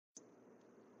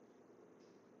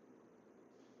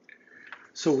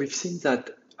So we've seen that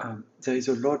there is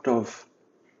a lot of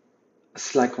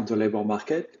slack on the labor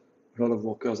market. A lot of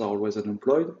workers are always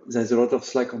unemployed. There's a lot of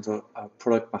slack on the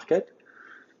product market.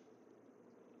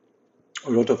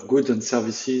 A lot of goods and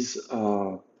services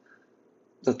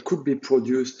that could be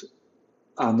produced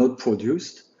are not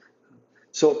produced.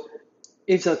 So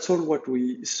if that's all what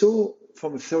we saw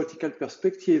from a theoretical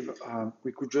perspective,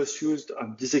 we could just use a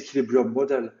disequilibrium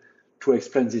model to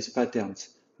explain these patterns.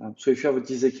 So if you have a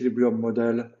disequilibrium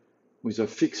model with a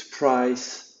fixed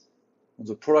price on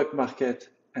the product market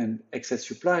and excess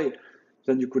supply,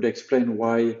 then you could explain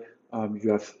why you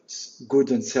have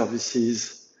goods and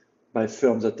services by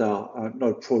firms that are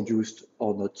not produced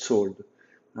or not sold.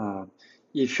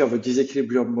 If you have a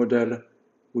disequilibrium model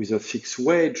with a fixed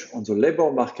wage on the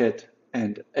labor market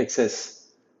and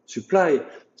excess supply,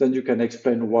 then you can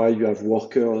explain why you have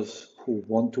workers who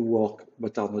want to work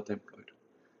but are not employed.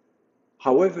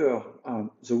 However,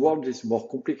 the world is more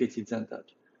complicated than that.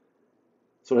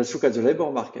 So let's look at the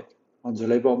labor market. On the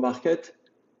labor market,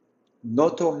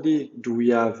 not only do we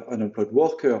have unemployed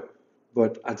workers,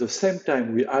 but at the same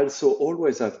time, we also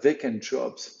always have vacant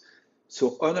jobs.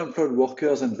 So unemployed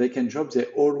workers and vacant jobs, they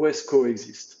always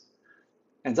coexist.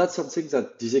 And that's something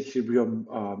that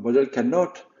disequilibrium model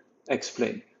cannot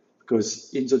explain,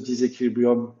 because in the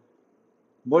disequilibrium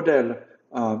model,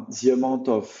 the amount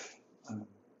of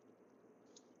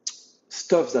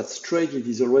stuff that's traded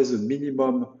is always the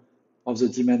minimum of the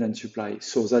demand and supply.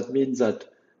 So that means that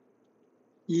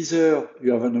either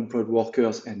you have unemployed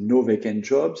workers and no vacant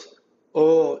jobs,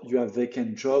 or you have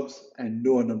vacant jobs and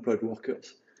no unemployed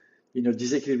workers. In a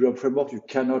disequilibrium framework, you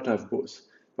cannot have both.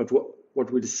 But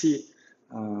what we'll see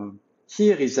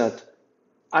here is that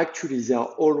actually there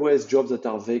are always jobs that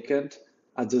are vacant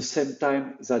at the same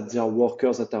time that there are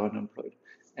workers that are unemployed.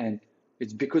 And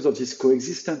it's because of this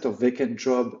coexistence of vacant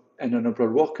job and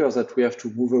unemployed workers that we have to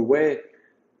move away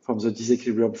from the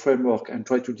disequilibrium framework and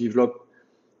try to develop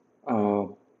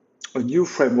a new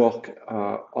framework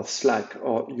of slack,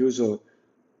 or use a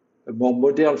more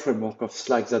modern framework of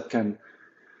slack that can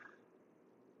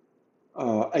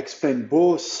explain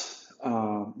both,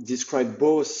 describe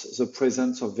both the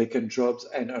presence of vacant jobs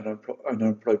and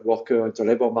unemployed workers in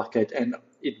the labor market, and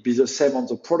it be the same on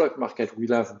the product market.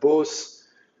 We'll have both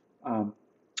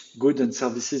goods and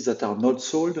services that are not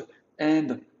sold,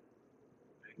 and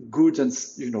goods and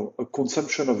a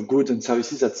consumption of goods and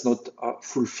services that's not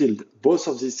fulfilled. Both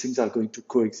of these things are going to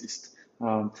coexist.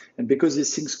 And because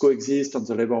these things coexist on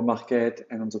the labor market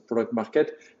and on the product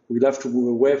market, we'll have to move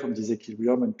away from this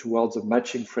equilibrium and towards a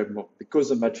matching framework, because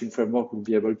the matching framework will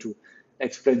be able to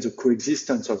explain the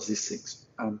coexistence of these things.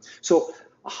 So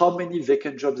how many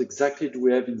vacant jobs exactly do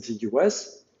we have in the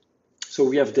US? So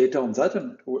we have data on that,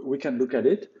 and we can look at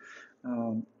it.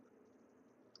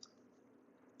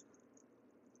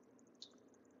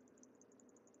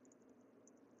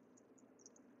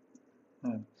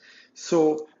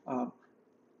 So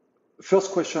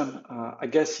first question, I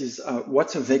guess, is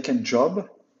what's a vacant job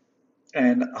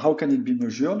and how can it be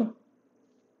measured?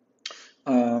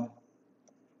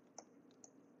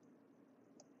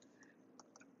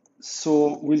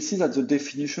 So we'll see that the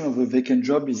definition of a vacant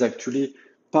job is actually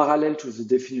parallel to the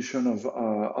definition of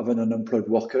an unemployed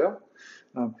worker.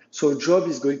 So a job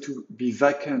is going to be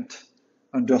vacant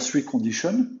under three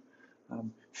conditions.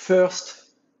 First,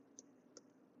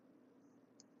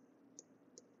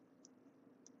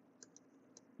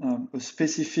 a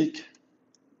specific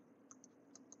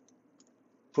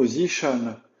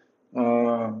position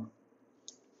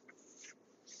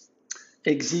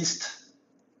exists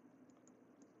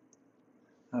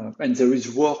and there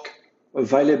is work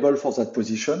available for that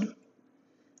position.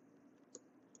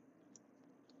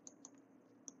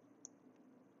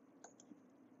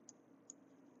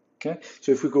 Okay,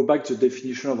 so if we go back to the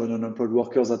definition of an unemployed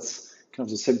worker, that's kind of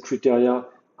the same criteria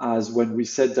as when we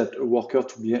said that a worker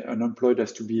to be unemployed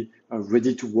has to be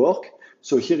ready to work.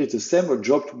 So here it's the same, a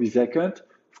job to be vacant.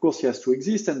 Of course, he has to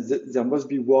exist, and there must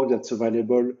be work that's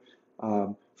available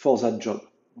for that job.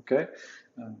 Okay.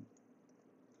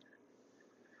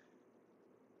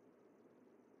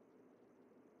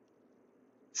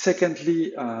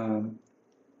 Secondly,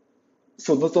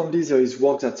 so not only there is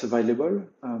work that's available,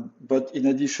 but in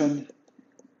addition,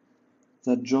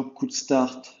 that job could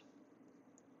start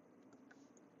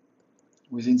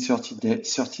within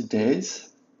 30 days.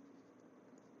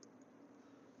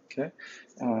 Okay.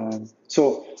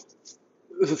 So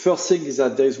the first thing is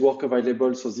that there is work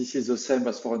available. So this is the same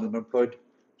as for an unemployed.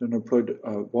 The unemployed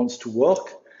wants to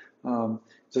work.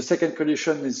 The second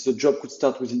condition is the job could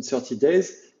start within 30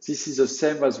 days. This is the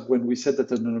same as when we said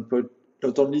that an unemployed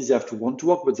not only they have to want to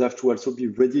work, but they have to also be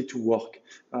ready to work.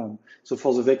 So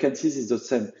for the vacancies, it's the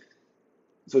same.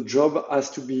 The job has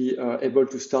to be able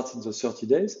to start in the 30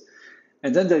 days.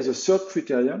 And then there is a third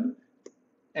criterion,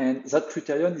 and that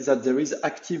criterion is that there is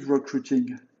active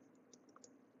recruiting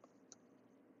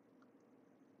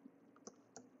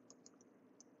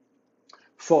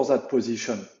for that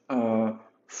position,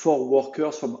 for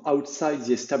workers from outside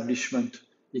the establishment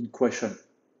in question.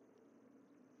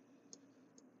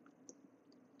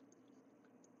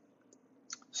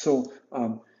 So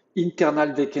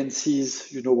internal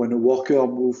vacancies, when a worker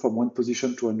moves from one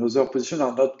position to another position,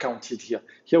 are not counted here.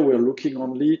 Here we're looking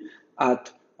only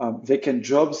at vacant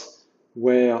jobs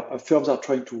where firms are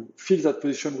trying to fill that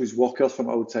position with workers from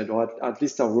outside, or at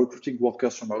least are recruiting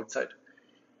workers from outside.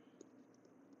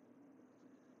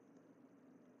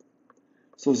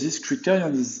 So this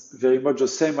criterion is very much the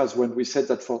same as when we said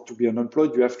that to be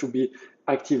unemployed, you have to be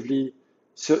actively,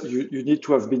 you need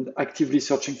to have been actively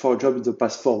searching for a job in the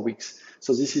past 4 weeks.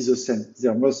 So this is the same.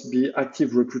 There must be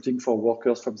active recruiting for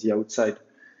workers from the outside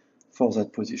for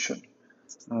that position.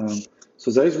 So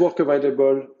there is work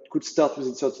available, could start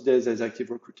within 30 days, there is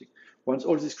active recruiting. Once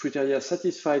all these criteria are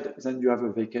satisfied, then you have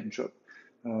a vacant job.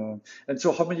 And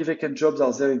so how many vacant jobs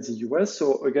are there in the US?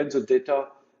 So again, the data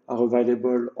are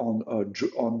available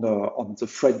on the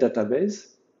Freight database.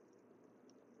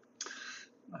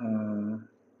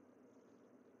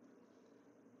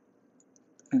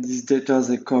 And these data,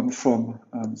 they come from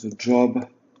the job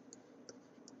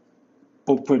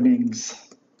openings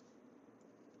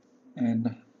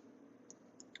and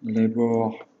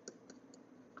labor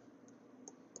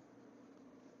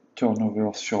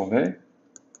turnover survey,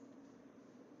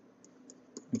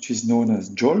 which is known as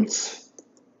JOLTS.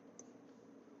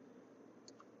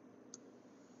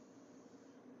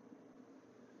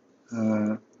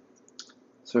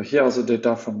 So here are the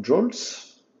data from JOLTS.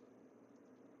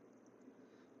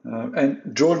 And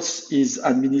JOLTS is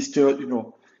administered,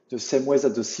 the same way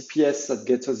that the CPS that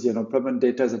gets us the unemployment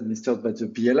data is administered by the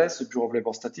BLS, the Bureau of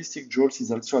Labor Statistics. JOLTS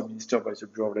is also administered by the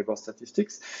Bureau of Labor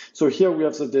Statistics. So here we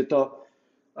have the data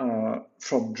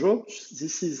from JOLTS.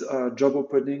 This is job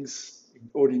openings in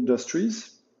all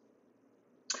industries.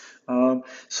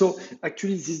 So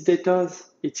actually this data,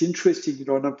 it's interesting,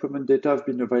 unemployment data have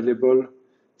been available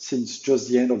since just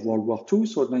the end of World War II,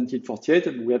 so 1948,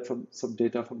 and we had some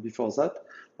data from before that.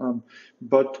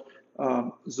 But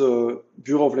the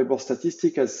Bureau of Labor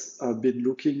Statistics has been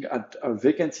looking at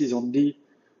vacancies only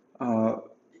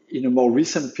in a more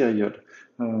recent period.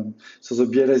 So the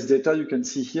BLS data you can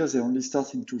see here, they only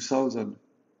start in 2000.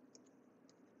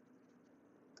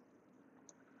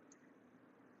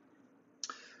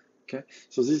 Okay,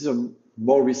 so this is a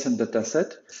more recent data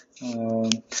set.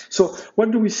 So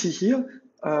what do we see here?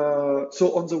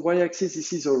 So on the y-axis,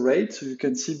 this is a rate. So you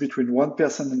can see between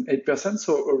 1% and 8%.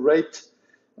 So a rate,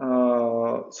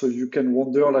 so you can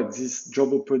wonder, like, this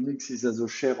job openings is as a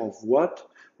share of what?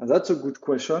 And that's a good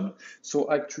question.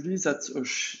 So actually, that's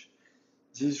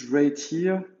this rate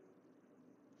here,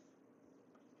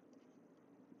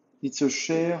 it's a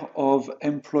share of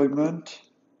employment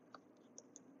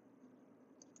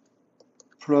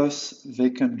plus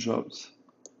vacant jobs.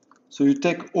 So you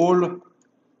take all,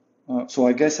 so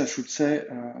I guess I should say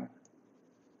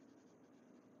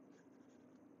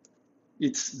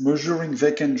it's measuring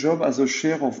vacant job as a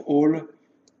share of all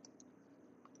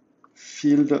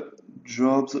filled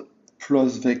jobs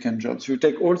plus vacant jobs. You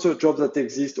take all the jobs that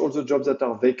exist, all the jobs that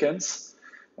are vacant,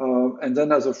 and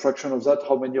then as a fraction of that,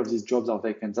 how many of these jobs are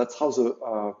vacant. That's how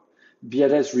the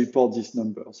BLS report these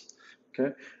numbers.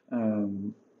 Okay.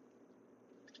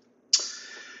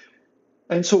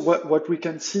 And so what we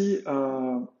can see,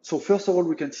 so first of all,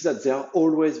 we can see that there are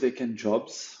always vacant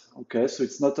jobs. Okay, so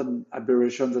it's not an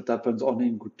aberration that happens only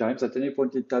in good times. At any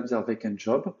point in time, there are vacant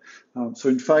jobs. So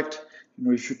in fact,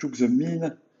 if you took the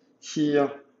mean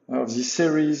here of this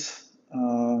series,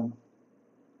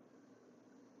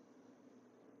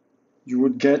 you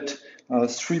would get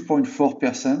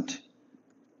 3.4%.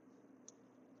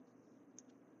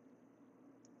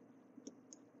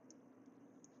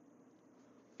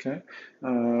 Okay,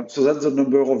 so that's the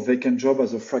number of vacant jobs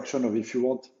as a fraction of, if you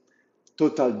want,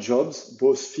 total jobs,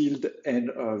 both filled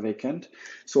and vacant.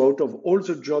 So out of all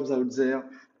the jobs out there,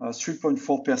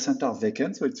 3.4% are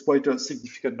vacant. So it's quite a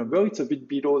significant number. It's a bit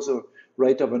below the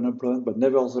rate of unemployment, but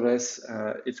nevertheless,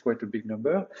 it's quite a big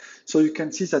number. So you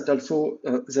can see that also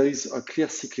there is a clear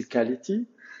cyclicality.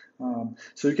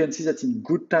 So you can see that in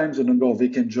good times, the number of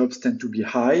vacant jobs tend to be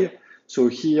high. So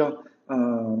here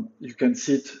you can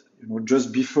see it,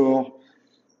 just before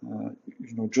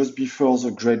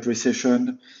the Great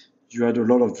Recession, you had a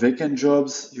lot of vacant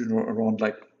jobs, around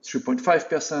like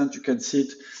 3.5%. You can see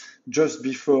it just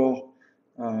before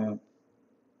the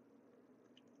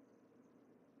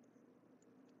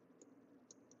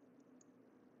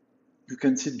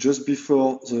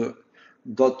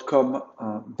dot-com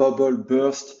bubble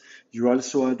burst. You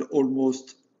also had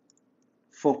almost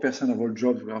 4% of all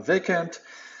jobs were vacant.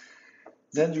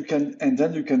 Then you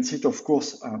can see it, of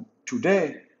course,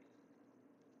 today,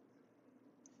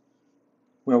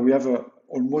 where we have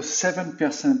almost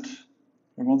 7%,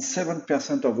 around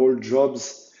 7% of all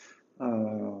jobs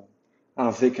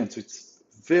are vacant. So it's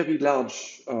very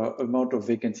large amount of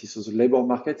vacancy. So the labor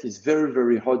market is very,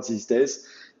 very hot these days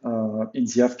in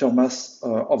the aftermath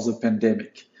of the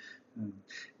pandemic.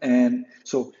 And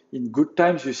so in good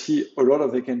times, you see a lot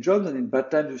of vacant jobs, and in bad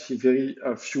times, you see very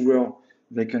fewer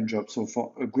vacant jobs. So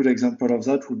for a good example of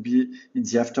that would be in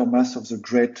the aftermath of the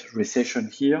Great Recession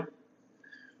here,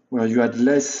 where you had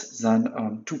less than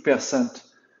 2%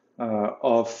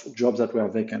 of jobs that were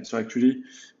vacant. So actually,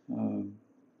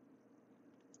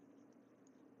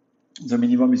 the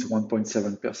minimum is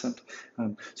 1.7%.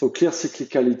 So clear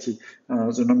cyclicality.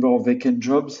 The number of vacant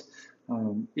jobs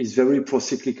is very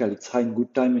pro-cyclical. It's high in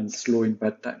good time and slow in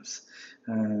bad times.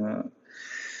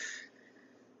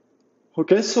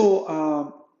 Okay,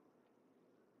 so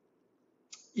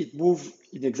it moved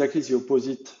in exactly the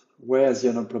opposite way as the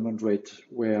unemployment rate,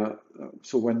 where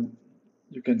so when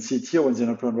you can see it here, when the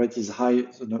unemployment rate is high,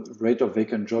 the rate of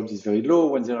vacant jobs is very low.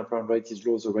 When the unemployment rate is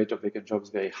low, the rate of vacant jobs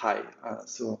is very high.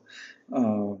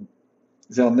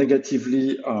 They are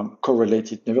negatively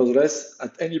correlated. Nevertheless,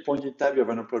 at any point in time, you have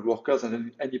unemployed workers,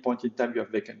 and at any point in time, you have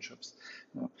vacant jobs.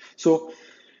 So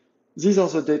these are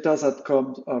the data that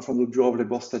come from the Bureau of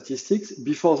Labor Statistics.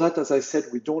 Before that, as I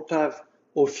said, we don't have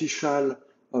official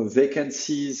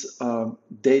vacancies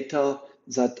data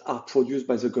that are produced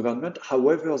by the government.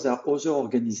 However, there are other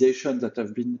organizations that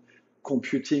have been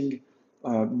computing,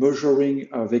 measuring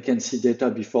vacancy data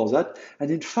before that.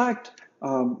 And in fact,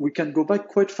 we can go back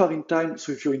quite far in time.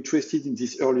 So if you're interested in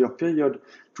this earlier period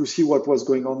to see what was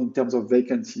going on in terms of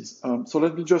vacancies. So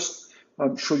let me just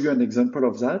show you an example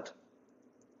of that.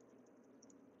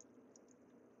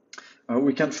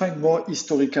 We can find more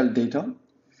historical data.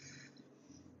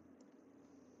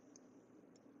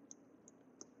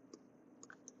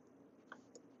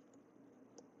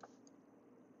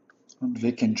 On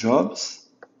vacant jobs.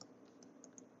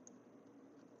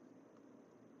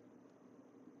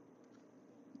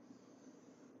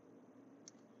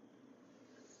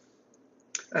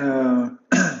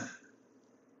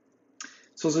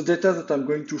 So the data that I'm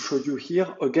going to show you here,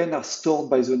 again, are stored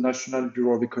by the National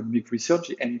Bureau of Economic Research,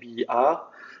 the NBER,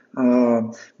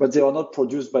 but they are not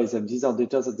produced by them. These are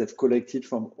data that they've collected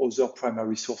from other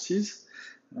primary sources.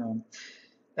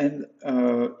 And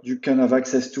you can have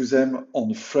access to them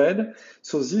on Fred.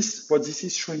 So what this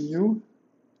is showing you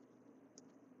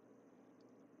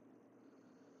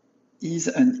is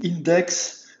an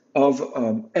index of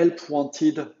help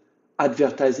wanted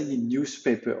advertising in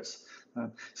newspapers.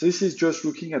 So this is just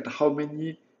looking at how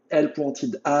many help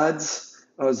wanted ads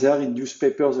there are in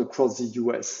newspapers across the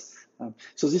US.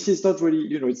 So this is not really,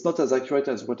 it's not as accurate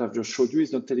as what I've just showed you.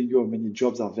 It's not telling you how many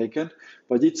jobs are vacant,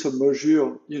 but it's a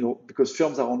measure, because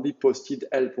firms are only posted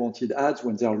help wanted ads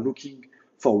when they are looking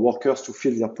for workers to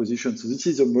fill their positions. So this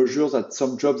is a measure that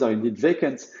some jobs are indeed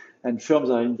vacant, and firms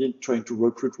are indeed trying to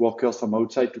recruit workers from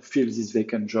outside to fill these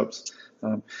vacant jobs.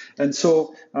 And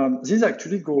so these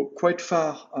actually go quite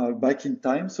far back in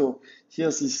time. So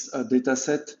here's this data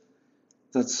set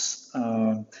that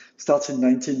starts in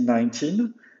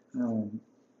 1919.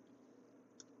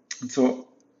 So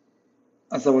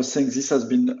as I was saying, this has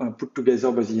been put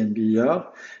together by the NBER,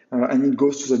 and it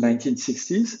goes to the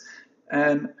 1960s.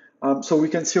 And so we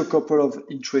can see a couple of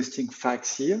interesting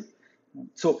facts here.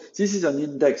 So this is an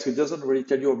index, so it doesn't really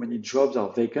tell you how many jobs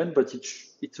are vacant, but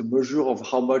it's a measure of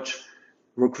how much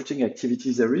recruiting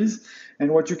activity there is.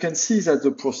 And what you can see is that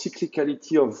the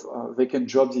procyclicality of vacant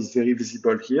jobs is very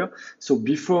visible here. So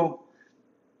before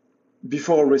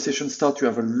a recession starts, you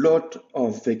have a lot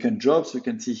of vacant jobs. You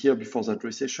can see here before that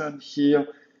recession, here,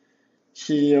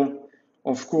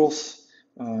 of course,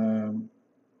 you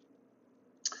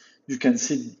can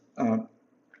see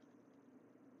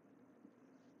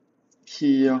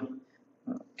here,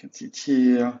 you can see it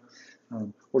here.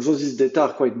 Although these data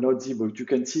are quite noisy, but you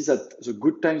can see that the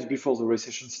good times before the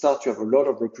recession starts, you have a lot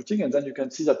of recruiting, and then you can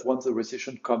see that once the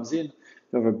recession comes in,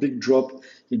 you have a big drop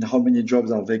in how many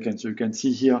jobs are vacant. So you can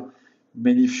see here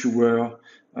many fewer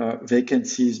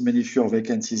vacancies, many fewer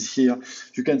vacancies here.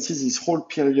 You can see this whole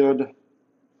period.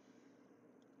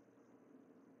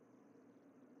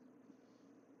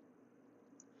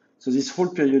 So this whole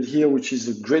period here, which is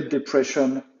the Great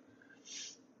Depression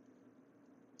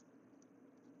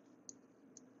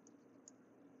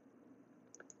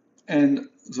and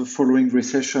the following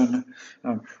recession,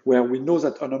 where we know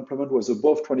that unemployment was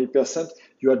above 20%,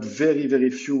 you had very, very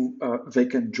few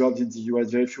vacant jobs in the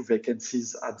US, very few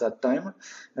vacancies at that time.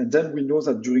 And then we know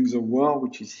that during the war,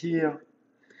 which is here,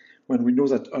 when we know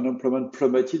that unemployment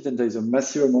plummeted, then there is a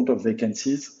massive amount of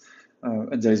vacancies,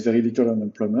 and there is very little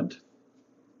unemployment.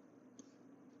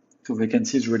 So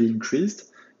vacancies really increased.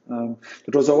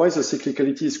 But otherwise, the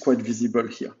cyclicality is quite visible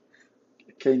here.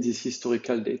 Okay, in this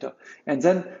historical data. And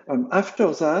then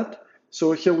after that,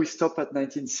 so here we stop at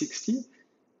 1960.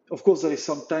 Of course, there is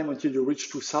some time until you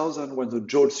reach 2000 when the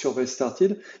JOLTS survey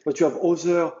started, but you have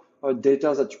other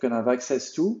data that you can have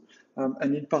access to.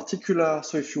 And in particular,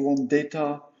 so if you want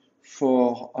data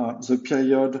for the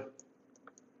period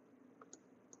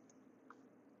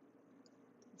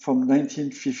from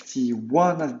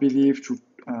 1951, I believe, to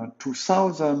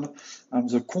 2000,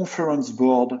 the Conference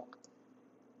Board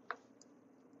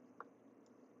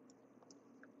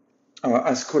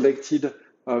has collected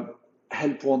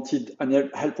help wanted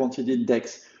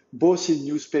index, both in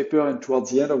newspaper and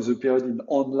towards the end of the period in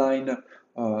online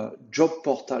job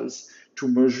portals to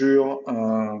measure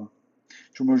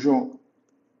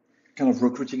kind of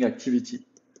recruiting activity.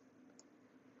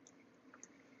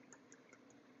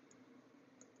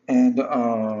 And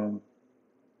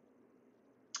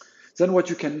then what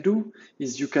you can do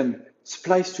is you can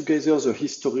splice together the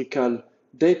historical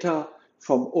data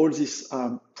from all these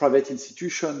private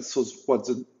institutions, so what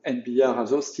the NBR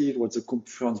has hosted, what the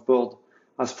Conference Board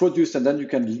has produced, and then you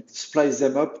can splice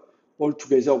them up all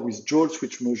together with JOLTS,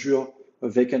 which measure a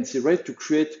vacancy rate to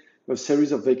create a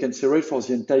series of vacancy rate for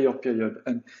the entire period.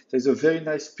 And there's a very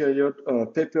nice paper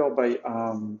by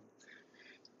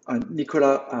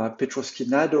Nicola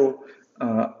Petroschi-Nado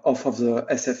of the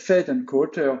SF Fed and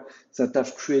co-author that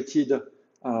have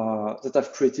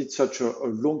created such a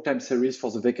long time series for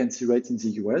the vacancy rate in the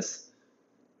US.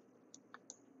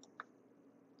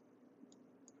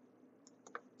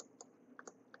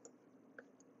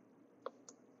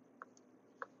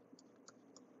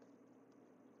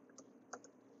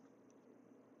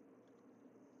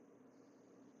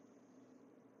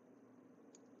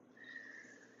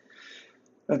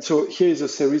 And so here is a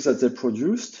series that they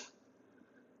produced.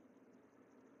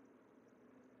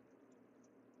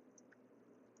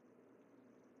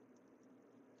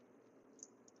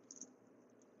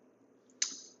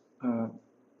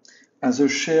 As a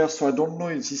share, so I don't know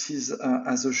if this is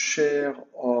as a share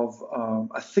of,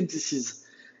 I think this is,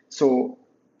 so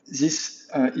this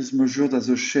is measured as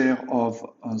a share of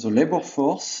the labor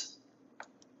force,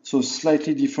 so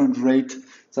slightly different rate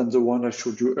than the one I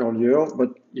showed you earlier,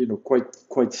 but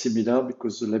quite similar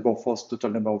because the labor force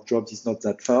total number of jobs is not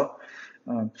that far.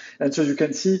 And so you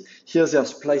can see here they are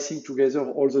splicing together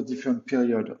all the different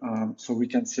periods. So we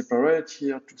can separate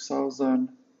here 2000.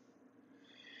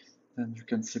 Then you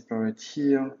can separate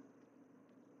here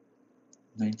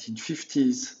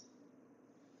 1950s.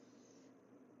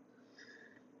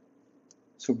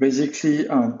 So basically,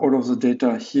 all of the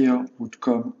data here would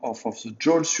come off of the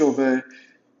JOLTS survey.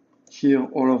 Here,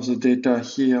 all of the data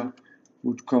here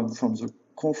would come from the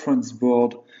Conference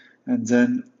Board, and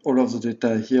then all of the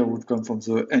data here would come from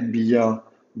the NBR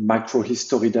macro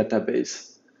history database.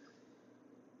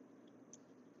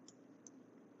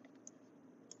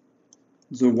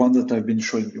 The one that I've been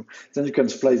showing you. Then you can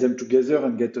splice them together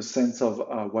and get a sense of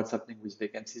what's happening with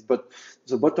vacancies. But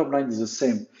the bottom line is the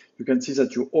same. You can see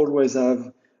that you always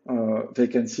have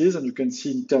vacancies, and you can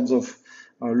see in terms of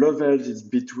levels, it's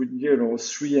between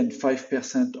 3 and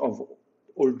 5% of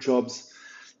all jobs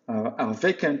are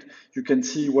vacant. You can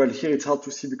see, well, here it's hard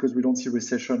to see because we don't see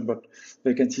recession, but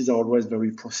vacancies are always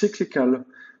very pro-cyclical.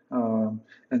 And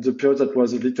the period that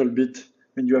was a little bit,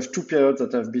 you have two periods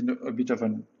that have been a bit of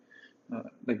an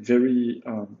very,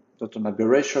 not an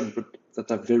aberration, but that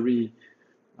have very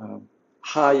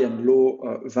high and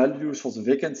low values for the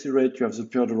vacancy rate. You have the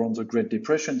period around the Great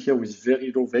Depression here with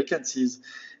very low vacancies.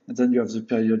 And then you have the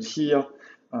period here,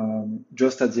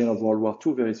 just at the end of World War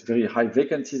II, there is very high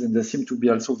vacancies, and there seem to be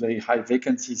also very high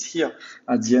vacancies here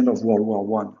at the end of World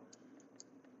War I.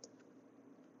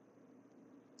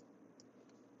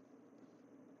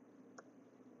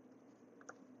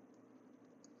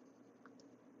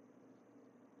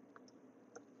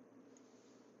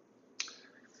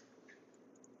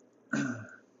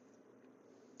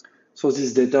 So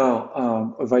these data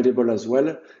are available as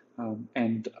well,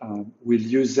 and we'll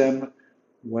use them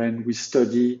when we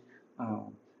study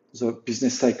the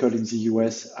business cycle in the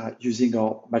US using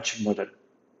our matching model.